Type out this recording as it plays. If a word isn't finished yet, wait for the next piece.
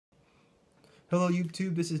Hello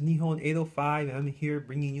YouTube, this is Nihon805 and I'm here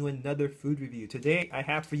bringing you another food review. Today I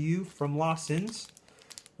have for you from Lawson's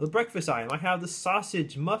the breakfast item. I have the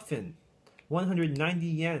sausage muffin, 190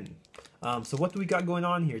 yen. So what do we got going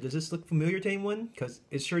on here? Does this look familiar to anyone? Because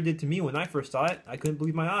it sure did to me when I first saw it. I couldn't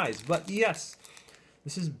believe my eyes. But yes,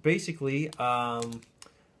 this is basically a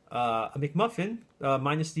McMuffin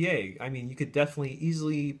minus the egg. I mean, you could definitely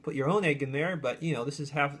easily put your own egg in there, but you know, this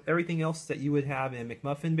is have everything else that you would have in a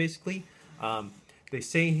McMuffin basically. They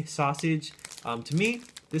say sausage. To me,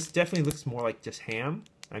 this definitely looks more like just ham.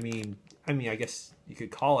 I mean, I guess you could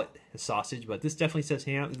call it a sausage, but this definitely says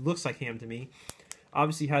ham. It looks like ham to me.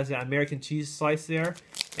 Obviously has that American cheese slice there,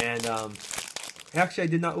 and actually I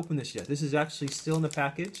did not open this yet. This is actually still in the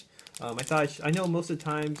package. I know most of the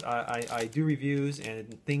times I do reviews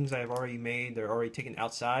and things I've already made, they're already taken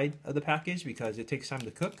outside of the package because it takes time to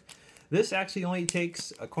cook. This actually only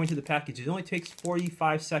takes, according to the package, it only takes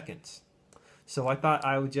 45 seconds. So I thought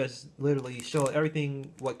I would just literally show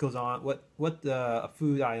everything, what goes on, what the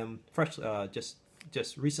food item fresh just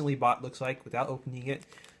recently bought looks like without opening it.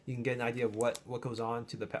 You can get an idea of what goes on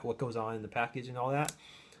in the package and all that.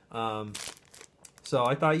 So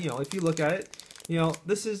I thought, you know, if you look at it, you know,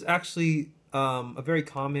 this is actually a very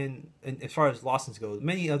common, and as far as Lawson's goes,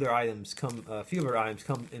 many other items come, a few other items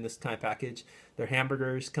come in this kind of package. Their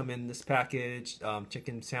hamburgers come in this package,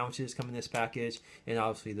 chicken sandwiches come in this package, and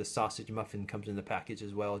obviously the sausage muffin comes in the package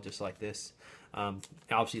as well, just like this.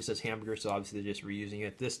 Obviously it says hamburger, so obviously they're just reusing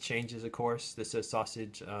it. This changes, of course. This says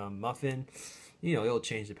sausage muffin. You know, it'll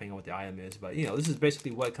change depending on what the item is, but you know, this is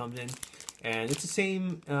basically what it comes in, and it's the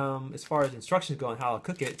same as far as instructions go on how to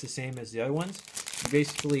cook it. It's the same as the other ones. You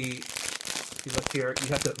basically, if you look here, you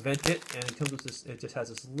have to vent it, and it comes with this. It just has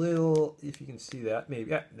this little, if you can see that, maybe,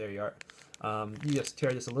 yeah, there you are. You just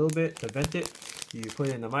tear this a little bit to vent it. You put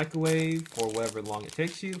it in the microwave for whatever long it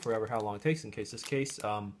takes you, for how long it takes. In this case,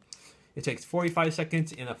 it takes 45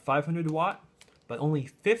 seconds in a 500 watt, but only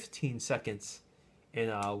 15 seconds in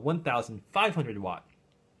a 1,500 watt,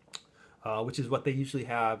 which is what they usually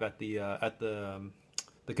have at the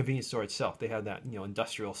convenience store itself. They have that, you know,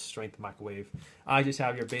 industrial strength microwave. I just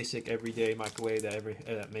have your basic everyday microwave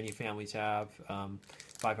that many families have,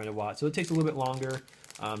 500 watts. So it takes a little bit longer.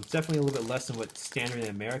 It's definitely a little bit less than what's standard in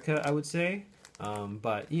America, I would say.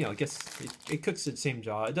 But you know, I guess it cooks the same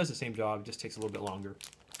job. It does the same job. It just takes a little bit longer.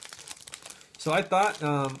 So I thought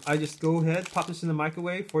I just go ahead, pop this in the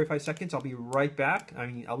microwave, 45 seconds. I'll be right back. I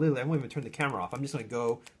mean, I won't even turn the camera off. I'm just gonna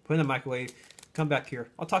go put it in the microwave, come back here.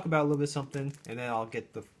 I'll talk about a little bit of something, and then I'll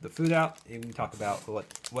get the food out, and we can talk about what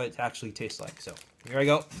it actually tastes like. So here I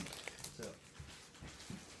go.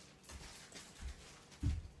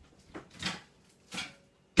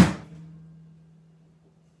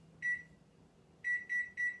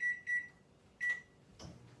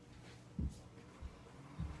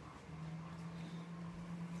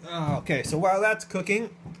 Okay, so while that's cooking,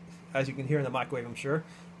 as you can hear in the microwave, I'm sure.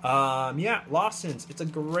 Yeah, Lawson's. It's a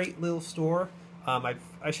great little store. I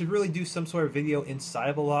should really do some sort of video inside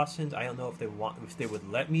of a Lawson's. I don't know if they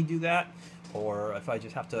would let me do that, or if I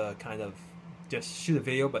just have to kind of just shoot a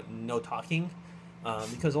video but no talking.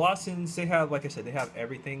 Because Lawson's, they have, like I said, they have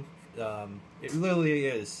everything. It literally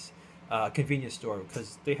is a convenience store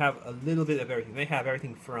because they have a little bit of everything. They have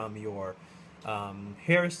everything from your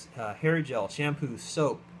hair gel, shampoo,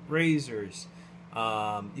 soap, razors.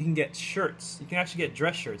 You can get shirts. You can actually get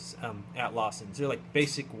dress shirts at Lawson's. They're like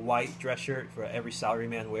basic white dress shirt for every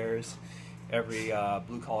salaryman wears, every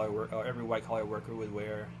blue collar or every white collar worker would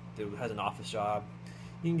wear that has an office job.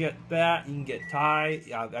 You can get that. You can get tie.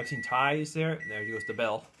 I've seen ties there. There goes the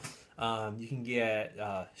bell. You can get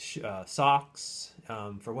socks.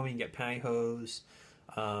 For women, you can get pantyhose.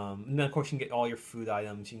 And then of course you can get all your food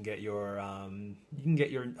items. You can get your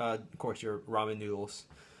of course your ramen noodles,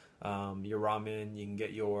 your ramen. You can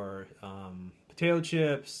get your potato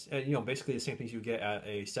chips, and you know, basically the same things you get at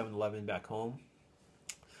a 7-Eleven back home.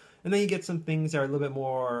 And then you get some things that are a little bit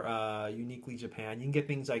more uniquely Japan. You can get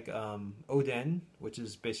things like oden, which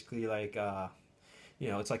is basically like you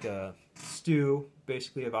know, it's like a stew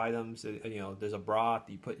basically of items. You know, there's a broth.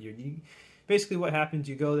 Basically what happens,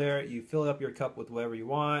 you go there, you fill up your cup with whatever you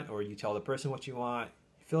want, or you tell the person what you want,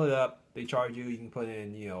 you fill it up, they charge you, you can put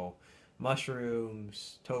in, you know,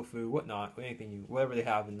 mushrooms, tofu, whatnot, anything, whatever they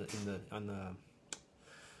have in the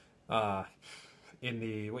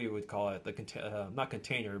what you would call it, the not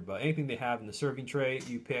container, but anything they have in the serving tray,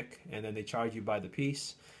 you pick, and then they charge you by the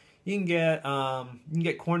piece. You can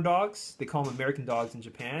get corn dogs. They call them American dogs in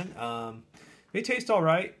Japan. They taste all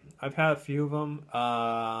right. I've had a few of them.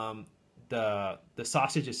 The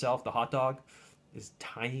sausage itself, the hot dog, is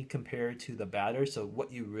tiny compared to the batter. So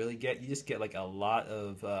what you really get, you just get like a lot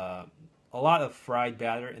of fried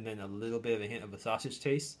batter and then a little bit of a hint of a sausage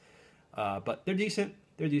taste. But they're decent.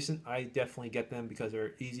 They're decent. I definitely get them because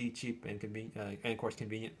they're easy, cheap, and convenient, and of course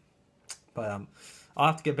convenient. But I'll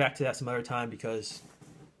have to get back to that some other time because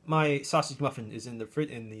my sausage muffin is in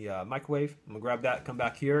the microwave. I'm gonna grab that, come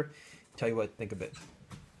back here, tell you what I think of it.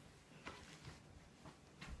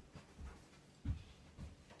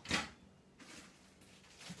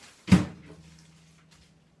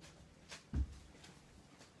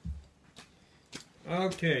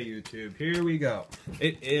 Okay, YouTube, here we go.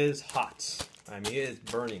 It is hot. I mean, it is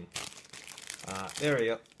burning. There we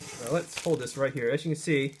go. Let's hold this right here. As you can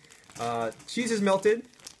see, cheese is melted.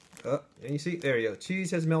 And you see, there you go.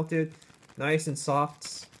 Cheese has melted. Nice and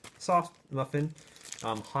soft muffin.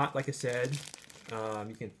 Hot, like I said.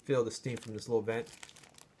 You can feel the steam from this little vent.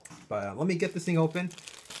 But let me get this thing open.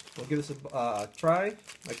 We'll give this a try.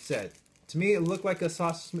 Like I said, to me, it looked like an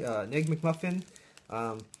Egg McMuffin.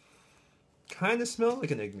 Kind of smell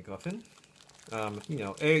like an Egg McMuffin. You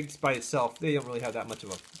know, eggs by itself, they don't really have that much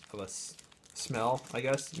of a smell, I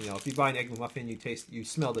guess. You know, if you buy an Egg McMuffin, you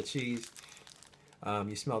smell the cheese,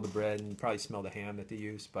 you smell the bread, and you probably smell the ham that they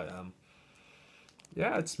use. But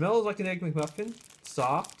yeah, it smells like an Egg McMuffin.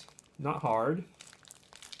 Soft, not hard.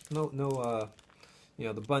 No, you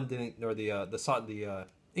know, the bun didn't, or the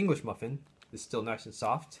English muffin is still nice and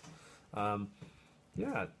soft.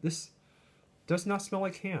 Yeah, this does not smell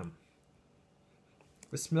like ham.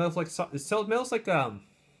 It smells like it's not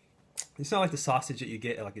like the sausage that you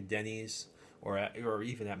get at like a Denny's or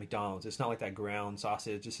even at McDonald's. It's not like that ground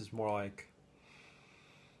sausage. This is more like,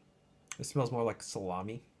 it smells more like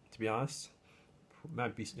salami, to be honest.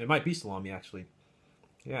 It might be salami actually.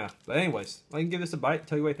 Yeah, but anyways, I can give this a bite.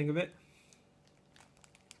 Tell you what I think of it.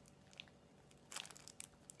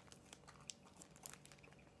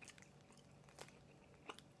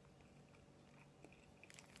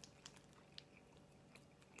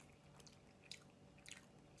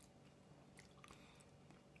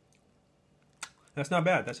 That's not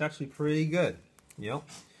bad. That's actually pretty good. You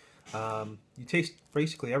know, you taste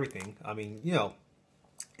basically everything. I mean, you know,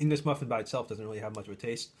 English muffin by itself doesn't really have much of a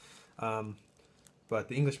taste. But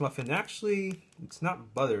the English muffin actually, it's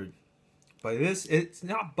not buttered. But it's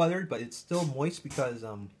not buttered, but it's still moist because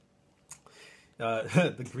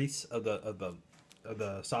the grease of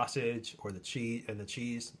the sausage or the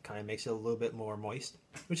cheese kind of makes it a little bit more moist,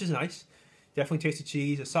 which is nice. Definitely taste the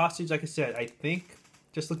cheese. The sausage, like I said, I think,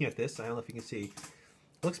 just looking at this, I don't know if you can see,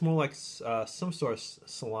 it looks more like some sort of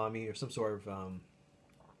salami or some sort of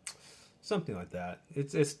something like that.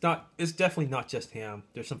 It's definitely not just ham.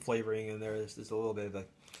 There's some flavoring in there. There's a little bit of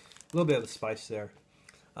a spice there.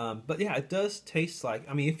 But yeah, it does taste like,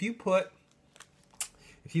 I mean, if you put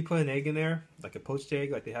an egg in there, like a poached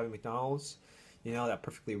egg, like they have at McDonald's, you know, that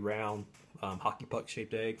perfectly round hockey puck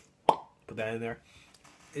shaped egg, put that in there.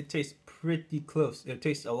 It tastes pretty close. It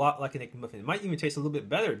tastes a lot like an Egg McMuffin. It might even taste a little bit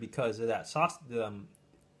better because of that sauce.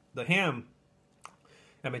 The ham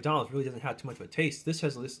at McDonald's really doesn't have too much of a taste. This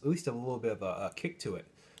has at least a little bit of a kick to it,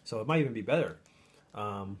 so it might even be better.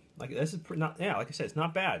 Like this is not, yeah, like I said, it's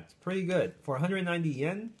not bad. It's pretty good for 190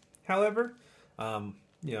 yen. However, you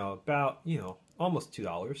know, about, you know, almost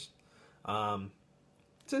 $2.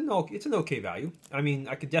 It's an okay value. I mean,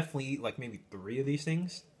 I could definitely eat like maybe 3 of these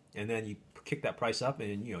things, and then you kick that price up,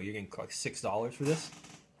 and you know you're getting like $6 for this.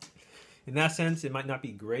 In that sense, it might not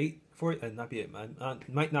be great for it, and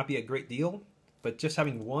might not be a great deal. But just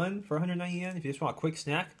having one for 190 yen, if you just want a quick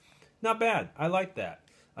snack, not bad. I like that.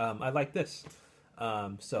 I like this.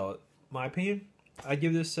 So, my opinion, I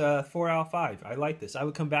give this 4 out of 5. I like this. I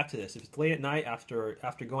would come back to this if it's late at night after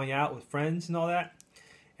going out with friends and all that.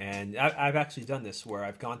 And I've actually done this where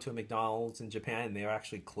I've gone to a McDonald's in Japan and they are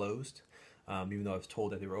actually closed, even though I was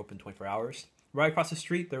told that they were open 24 hours. Right across the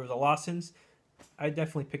street, there was a Lawson's. I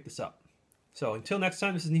definitely picked this up. So until next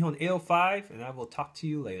time, this is Nihon 805, and I will talk to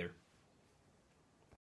you later.